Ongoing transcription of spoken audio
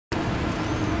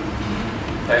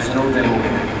There's no demo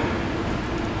in it.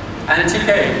 And TK,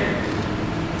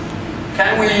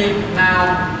 can we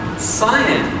now sign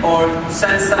it or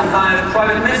send some kind of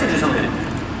private messages on it?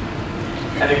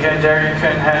 And again, there you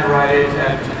can handwrite it,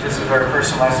 and it's a very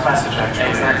personalized message, actually.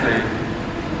 Exactly.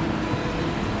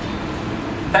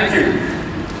 Thank you.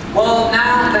 Well,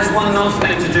 now there's one last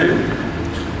thing to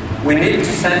do. We need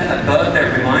to send a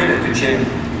birthday reminder to Jim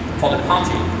for the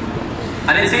party.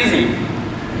 And it's easy.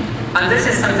 And this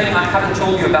is something I haven't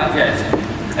told you about yet.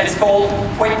 It's called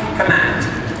Quick Command.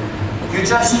 You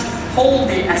just hold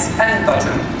the S Pen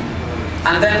button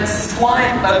and then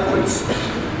swipe upwards,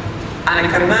 and a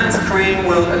command screen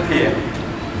will appear.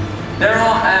 There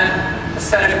are a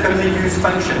set of commonly used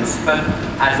functions, but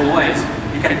as always,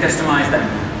 you can customize them.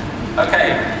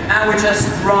 Okay, now we just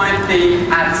write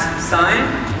the @ sign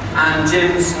and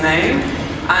Jim's name,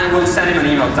 and we'll send him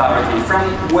an email directly from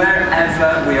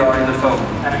wherever we are in the phone.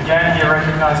 And again, he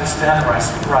recognizes the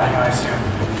handwriting, I assume.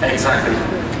 Exactly.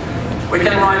 We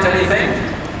can write anything,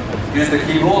 use the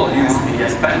keyboard, use the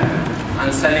S Pen,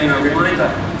 and send him a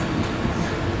reminder.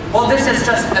 Well, this is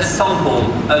just a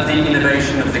sample of the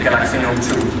innovation of the Galaxy Note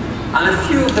 2, and a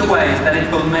few of the ways that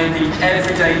it will make the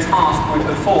everyday task we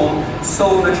perform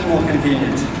so much more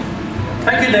convenient.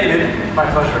 Thank you, David. My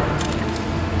pleasure.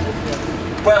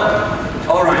 Well,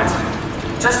 alright,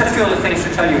 just a few other things to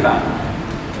tell you about.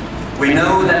 We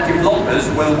know that developers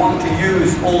will want to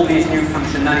use all these new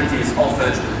functionalities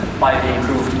offered by the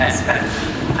improved S Pen.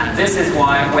 And this is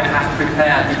why we have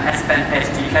prepared the S Pen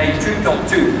SDK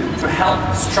 2.2 to help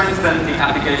strengthen the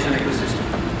application ecosystem.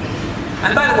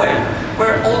 And by the way,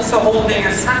 we're also holding a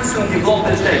Samsung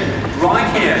Developers Day right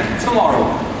here, tomorrow.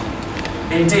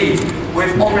 Indeed,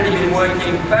 we've already been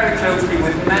working very closely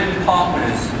with many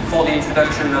partners for the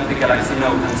introduction of the Galaxy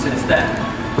Note, and since then.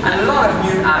 And a lot of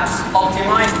new apps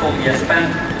optimized for the S Pen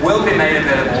will be made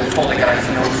available for the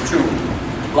Galaxy Note 2,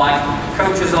 like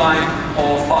Coach's Eye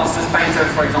or Fastest Painter,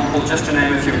 for example, just to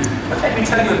name a few. But let me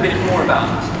tell you a bit more about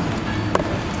it.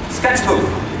 Sketchbook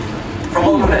from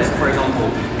Autodesk, for example,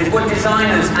 is what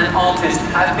designers and artists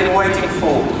have been waiting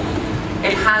for.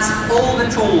 It has all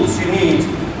the tools you need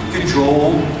to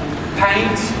draw,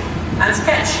 paint, and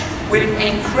sketch with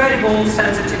incredible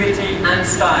sensitivity and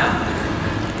style.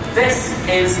 This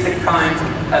is the kind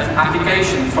of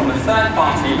application from a third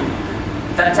party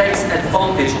that takes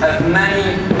advantage of many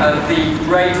of the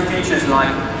great features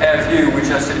like Air View we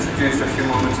just introduced a few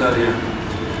moments earlier.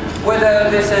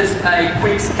 Whether this is a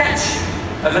quick sketch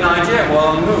of an idea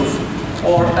while on move,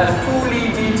 or a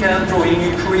fully detailed drawing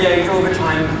you create over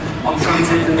time on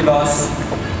transit in the bus,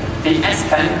 the S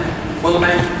Pen will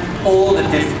make all the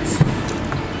difference.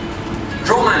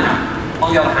 Drawmania,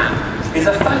 on the other hand, is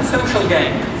a fun social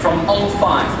game from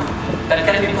Alt5 that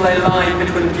can be played live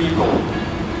between people.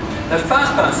 The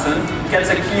first person gets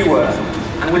a keyword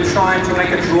and will try to make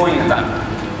a drawing of that,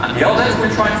 and the others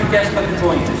will try to guess what the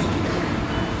drawing is.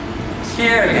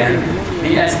 Here again,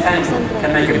 the S Pen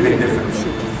can make a big difference.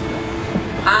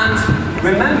 And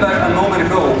remember a moment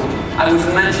ago, I was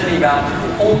mentioning about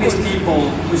all these people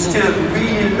who still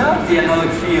really love the analog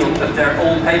feel of their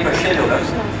old paper schedulers.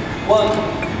 Well,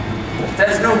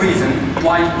 there's no reason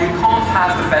why you can't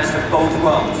have the best of both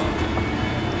worlds.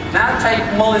 Now take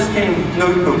Moleskine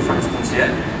Notebook, for instance, here,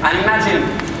 and imagine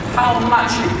how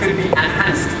much it could be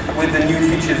enhanced with the new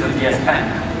features of the S Pen.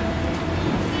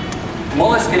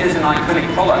 Moleskine is an iconic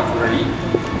product already,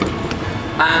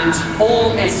 and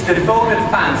all its devoted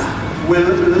fans will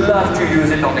love to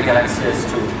use it on the Galaxy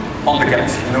S2, on the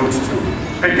Galaxy Note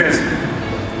 2, because,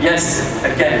 yes,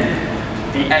 again,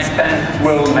 the S Pen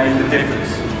will make the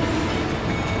difference.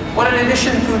 Well, in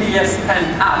addition to the S Pen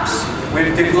apps,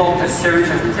 we've developed a series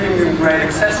of premium-grade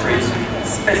accessories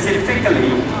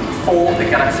specifically for the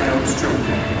Galaxy Note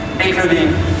 2,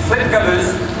 including flip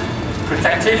covers,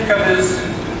 protective covers,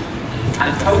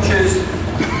 and pouches,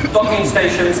 docking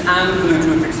stations, and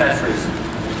Bluetooth accessories.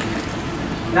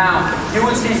 Now, you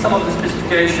will see some of the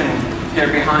specification here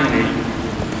behind me.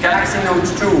 Galaxy Note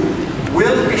 2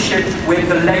 will be shipped with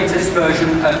the latest version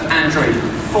of Android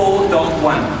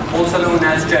 4.1, also known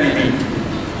as Jelly Bean.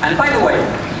 And by the way,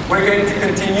 we're going to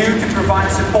continue to provide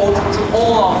support to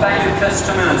all our valued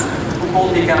customers who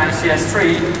bought the Galaxy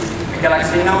S3, the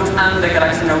Galaxy Note, and the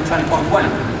Galaxy Note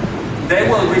 10.1. They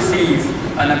will receive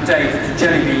an update to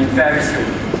Jelly Bean very soon.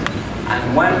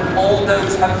 And when all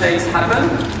those updates happen,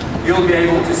 you'll be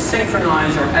able to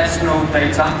synchronize your S-Note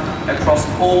data across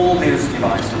all these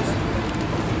devices.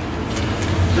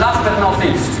 Last but not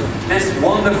least, this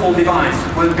wonderful device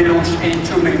will be launched in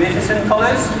two magnificent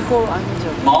colors,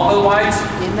 marble white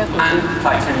and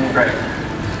titanium gray.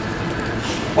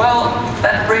 Well,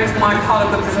 that brings me my part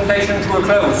of the presentation to a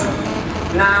close.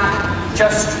 Now,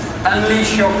 just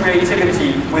unleash your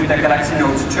creativity with the Galaxy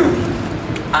Note 2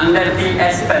 and let the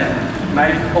S Pen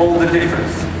make all the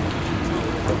difference.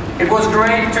 It was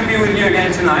great to be with you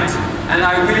again tonight, and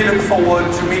I really look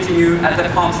forward to meeting you at the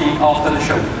party after the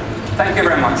show. Thank you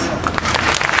very much.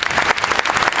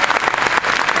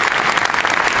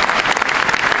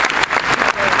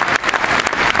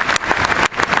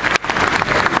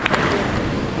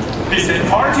 He said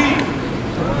party?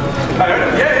 I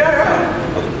heard it. Yeah.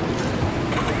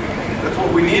 That's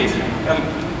what we need.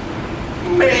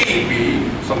 And maybe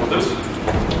some of this.